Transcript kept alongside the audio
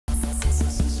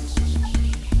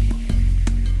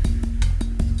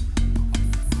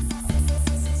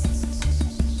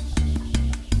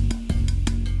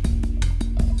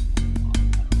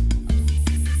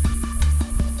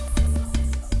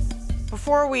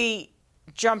before we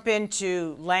jump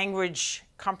into language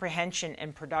comprehension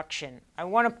and production, I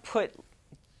want to put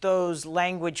those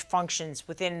language functions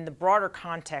within the broader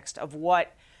context of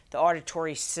what the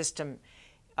auditory system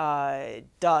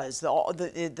does,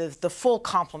 the full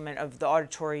complement of the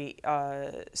auditory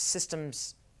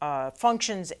system's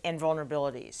functions and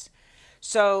vulnerabilities.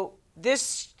 So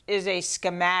this is a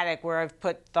schematic where I've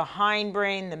put the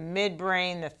hindbrain, the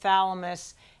midbrain, the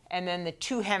thalamus, and then the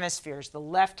two hemispheres, the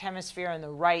left hemisphere and the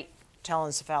right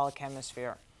telencephalic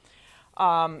hemisphere.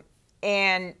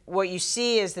 And what you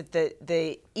see is that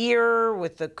the ear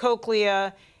with the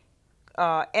cochlea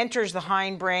enters the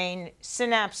hindbrain,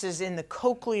 synapses in the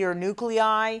cochlear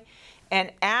nuclei,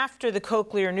 and after the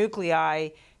cochlear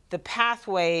nuclei, the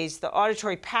pathways, the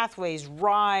auditory pathways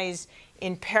rise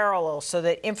in parallel so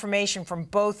that information from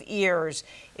both ears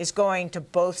is going to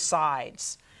both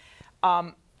sides.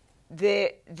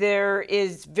 There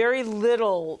is very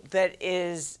little that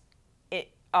is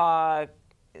that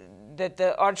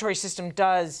the auditory system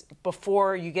does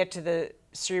before you get to the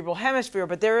cerebral hemisphere,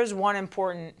 but there is one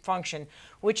important function,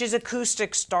 which is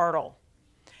acoustic startle.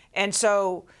 And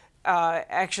so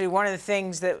actually one of the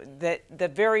things that the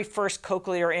very first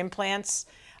cochlear implants,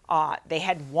 they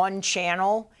had one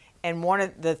channel, and one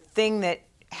of the thing that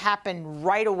happened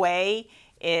right away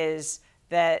is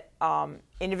that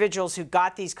individuals who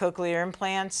got these cochlear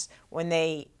implants, when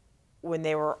they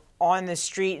were on the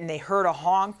street and they heard a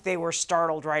honk, they were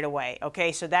startled right away.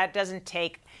 Okay, so that does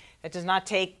not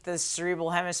take the cerebral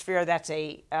hemisphere. That's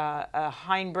a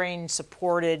hindbrain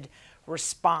supported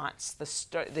response,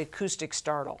 the acoustic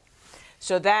startle.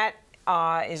 So that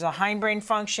is a hindbrain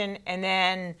function. And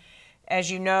then, as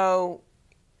you know,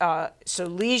 so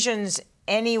lesions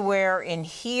anywhere in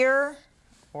here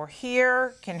or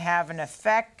here can have an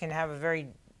effect, can have a very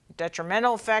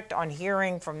detrimental effect on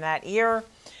hearing from that ear.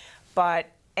 But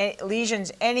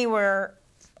lesions anywhere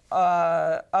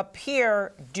up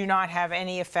here do not have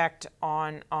any effect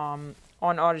on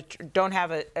don't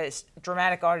have a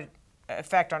dramatic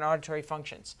effect on auditory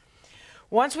functions.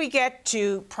 Once we get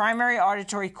to primary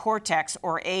auditory cortex,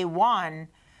 or A1,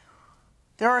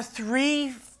 there are three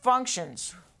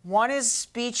functions. One is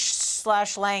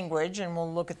speech/language, and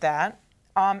we'll look at that.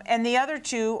 And the other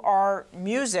two are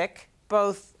music,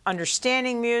 both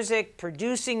understanding music,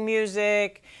 producing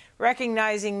music,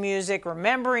 recognizing music,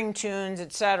 remembering tunes,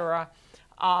 etc.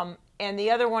 And the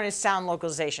other one is sound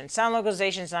localization. Sound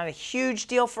localization is not a huge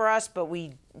deal for us, but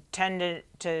we tend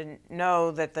to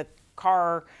know that the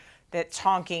car that's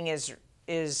honking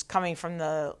is coming from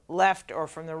the left or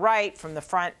from the right, from the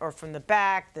front or from the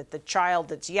back, that the child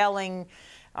that's yelling,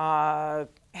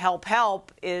 help,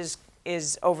 help, is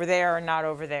over there and not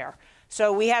over there.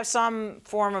 So we have some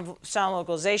form of sound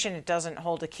localization. It doesn't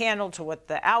hold a candle to what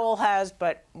the owl has,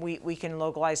 but we can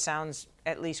localize sounds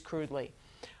at least crudely.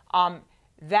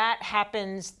 That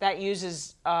happens, that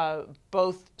uses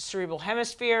both cerebral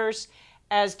hemispheres,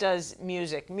 as does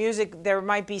music. Music, there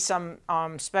might be some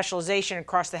specialization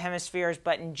across the hemispheres,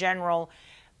 but in general,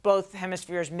 both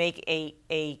hemispheres make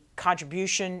a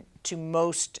contribution to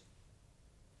most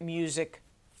music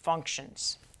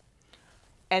functions.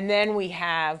 And then we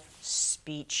have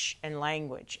speech and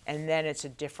language, and then it's a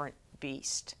different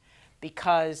beast,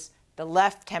 because the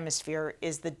left hemisphere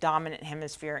is the dominant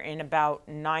hemisphere in about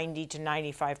 90 to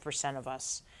 95% of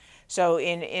us. So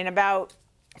in about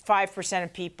 5%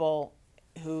 of people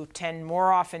who tend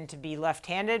more often to be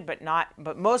left-handed,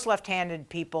 but most left-handed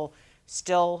people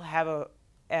still have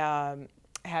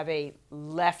a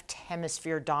left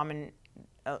hemisphere dominant.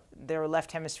 Their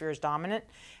left hemisphere is dominant,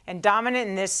 and dominant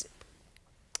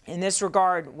in this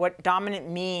regard, what dominant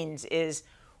means is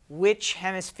which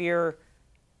hemisphere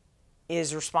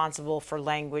is responsible for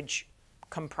language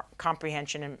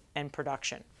comprehension and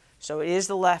production. So it is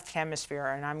the left hemisphere,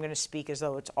 and I'm going to speak as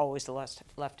though it's always the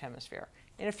left hemisphere.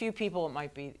 In a few people, it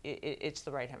might be it's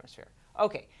the right hemisphere.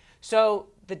 Okay, so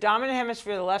the dominant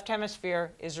hemisphere, the left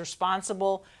hemisphere, is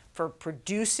responsible for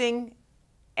producing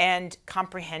and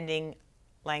comprehending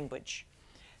language.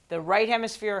 The right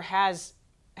hemisphere has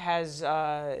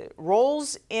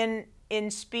roles in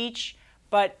speech,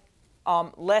 but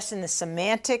less in the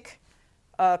semantic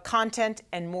content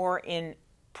and more in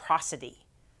prosody.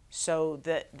 So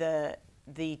the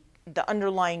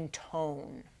underlying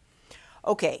tone.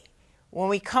 Okay, when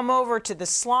we come over to the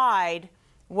slide,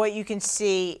 what you can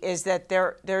see is that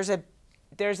there's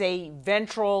a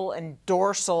ventral and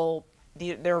dorsal.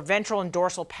 There are ventral and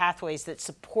dorsal pathways that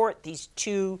support these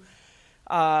two.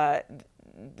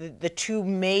 The two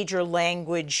major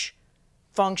language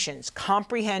functions,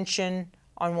 comprehension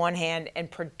on one hand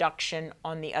and production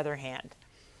on the other hand.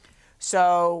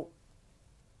 So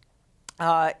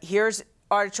Here's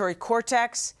auditory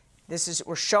cortex.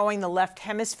 We're showing the left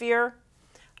hemisphere.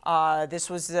 This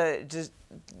was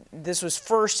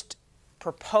first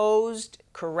proposed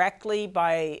correctly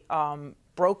by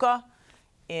Broca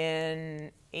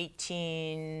in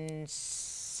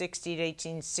 1860 to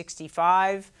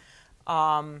 1865,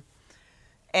 and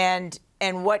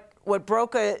what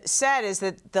Broca said is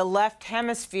that the left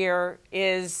hemisphere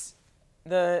is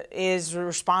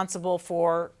responsible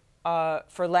for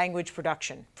language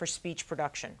production, for speech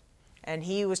production, and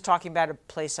he was talking about a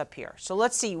place up here. So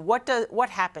let's see what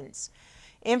happens.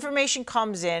 Information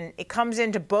comes in. It comes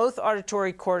into both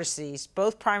auditory cortices,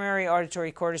 both primary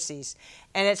auditory cortices,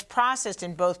 and it's processed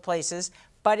in both places,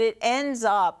 but it ends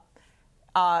up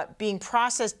being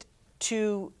processed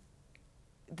to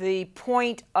the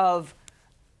point of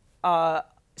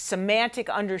semantic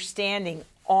understanding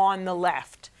on the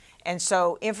left. And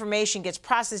so information gets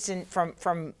processed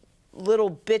from little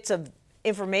bits of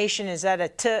information. Is that a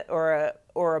t or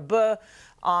a b?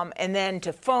 And then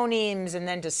to phonemes, and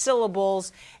then to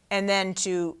syllables, and then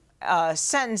to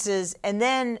sentences, and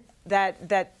then that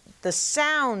the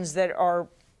sounds that are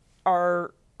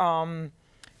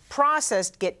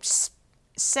processed get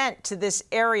sent to this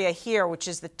area here, which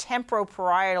is the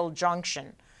temporoparietal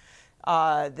junction.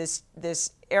 This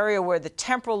area where the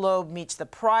temporal lobe meets the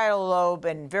parietal lobe,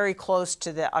 and very close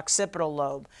to the occipital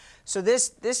lobe. So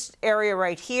this area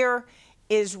right here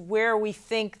is where we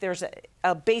think there's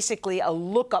basically a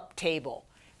lookup table.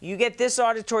 You get this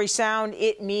auditory sound,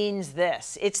 it means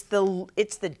this. It's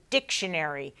the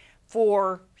dictionary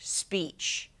for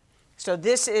speech. So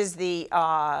this is the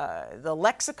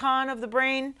lexicon of the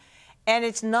brain, and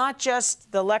it's not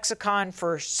just the lexicon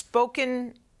for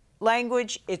spoken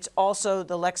language, it's also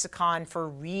the lexicon for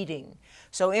reading.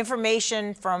 So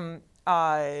information from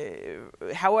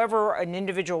however an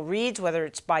individual reads, whether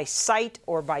it's by sight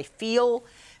or by feel,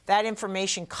 that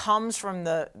information comes from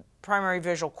the primary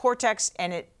visual cortex,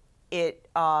 and it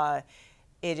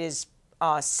is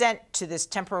sent to this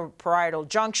temporoparietal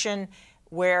junction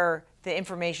where the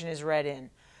information is read in.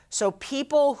 So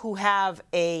people who have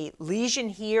a lesion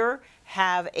here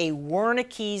have a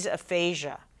Wernicke's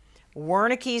aphasia.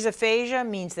 Wernicke's aphasia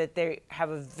means that they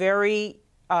have a very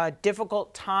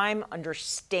difficult time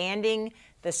understanding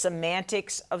the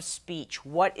semantics of speech,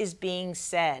 what is being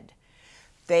said.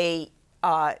 They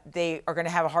are going to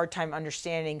have a hard time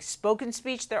understanding spoken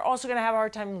speech. They're also going to have a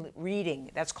hard time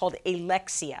reading. That's called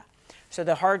alexia. So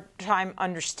the hard time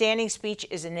understanding speech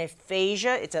is an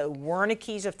aphasia. It's a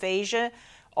Wernicke's aphasia,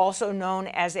 also known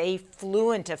as a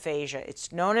fluent aphasia.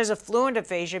 It's known as a fluent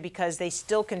aphasia because they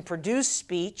still can produce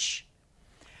speech,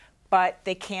 but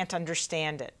they can't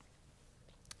understand it.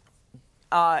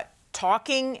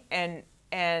 Talking and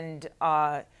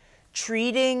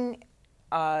treating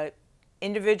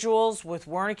individuals with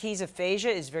Wernicke's aphasia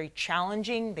is very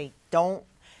challenging.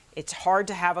 It's hard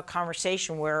to have a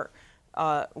conversation where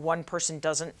one person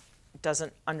doesn't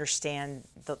understand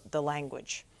the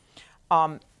language.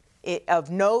 Of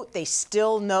note, they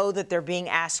still know that they're being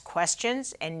asked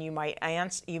questions, and you might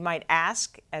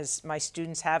ask, as my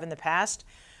students have in the past,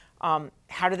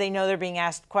 how do they know they're being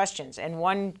asked questions? And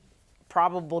one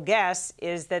probable guess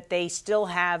is that they still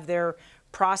have their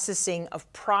processing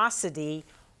of prosody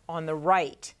on the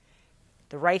right.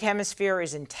 The right hemisphere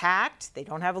is intact. They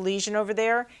don't have a lesion over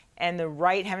there, and the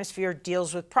right hemisphere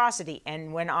deals with prosody.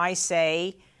 And when I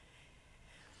say,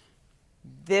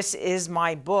 this is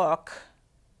my book,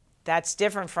 that's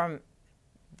different from,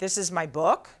 this is my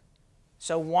book.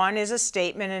 So one is a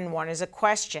statement and one is a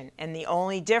question, and the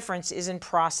only difference is in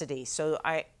prosody. So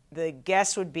the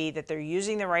guess would be that they're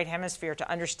using the right hemisphere to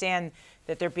understand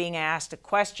that they're being asked a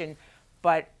question,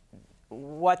 but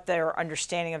what their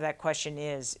understanding of that question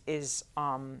is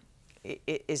the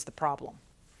problem.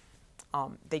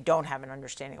 They don't have an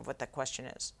understanding of what that question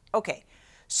is. Okay,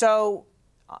 so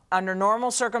under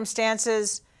normal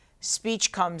circumstances,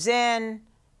 speech comes in,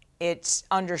 it's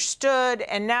understood,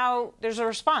 and now there's a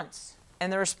response.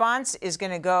 And the response is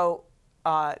going to go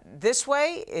this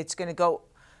way. It's going to go,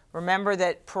 remember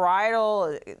that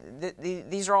parietal,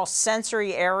 these are all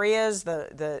sensory areas.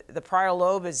 The parietal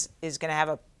lobe is going to have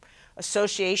a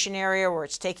association area where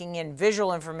it's taking in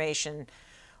visual information,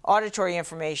 auditory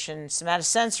information,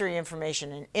 somatosensory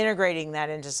information, and integrating that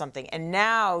into something. And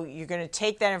now you're going to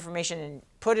take that information and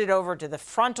put it over to the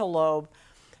frontal lobe,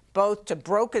 both to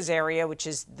Broca's area, which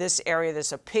is this area,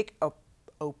 this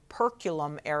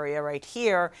operculum area right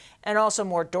here, and also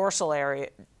more dorsally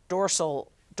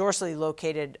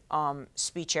located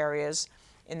speech areas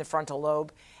in the frontal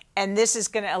lobe. And this is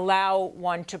going to allow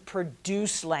one to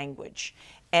produce language.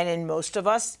 And in most of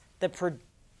us, the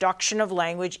production of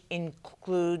language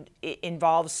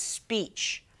involves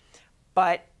speech.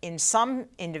 But in some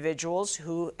individuals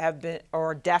who have been or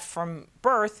are deaf from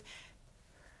birth,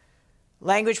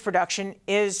 language production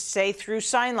is, say, through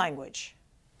sign language.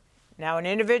 Now, an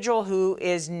individual who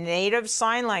is native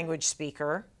sign language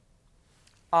speaker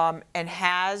and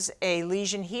has a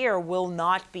lesion here will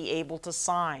not be able to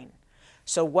sign.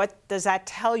 So what does that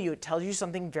tell you? It tells you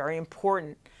something very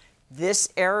important. This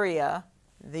area,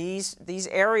 these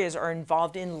areas are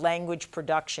involved in language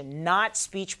production, not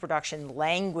speech production,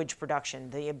 language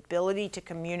production, the ability to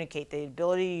communicate, the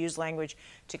ability to use language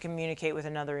to communicate with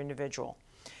another individual.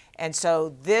 And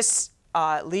so this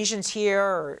lesions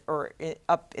here or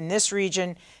up in this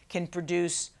region can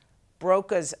produce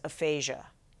Broca's aphasia.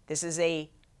 This is a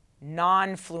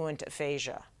non-fluent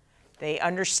aphasia. They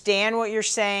understand what you're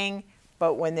saying,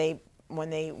 but when they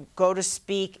go to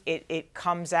speak, it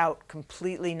comes out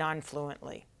completely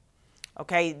non-fluently.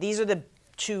 Okay, these are the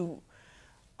two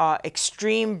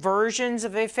extreme versions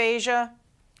of aphasia,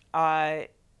 and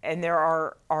there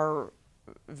are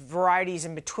varieties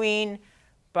in between,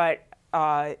 but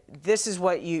this is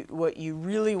what you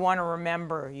really want to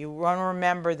remember. You want to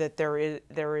remember that there is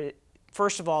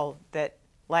first of all, that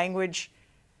language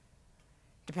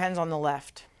depends on the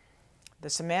left. The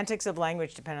semantics of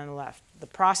language depend on the left. The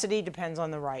prosody depends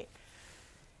on the right.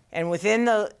 And within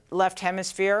the left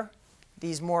hemisphere,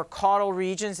 these more caudal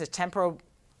regions, the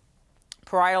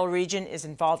temporoparietal region is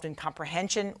involved in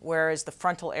comprehension, whereas the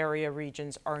frontal area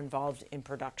regions are involved in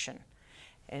production.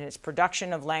 And it's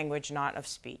production of language, not of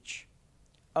speech.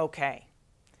 Okay,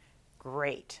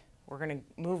 great. We're going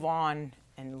to move on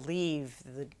and leave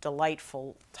the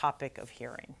delightful topic of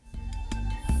hearing.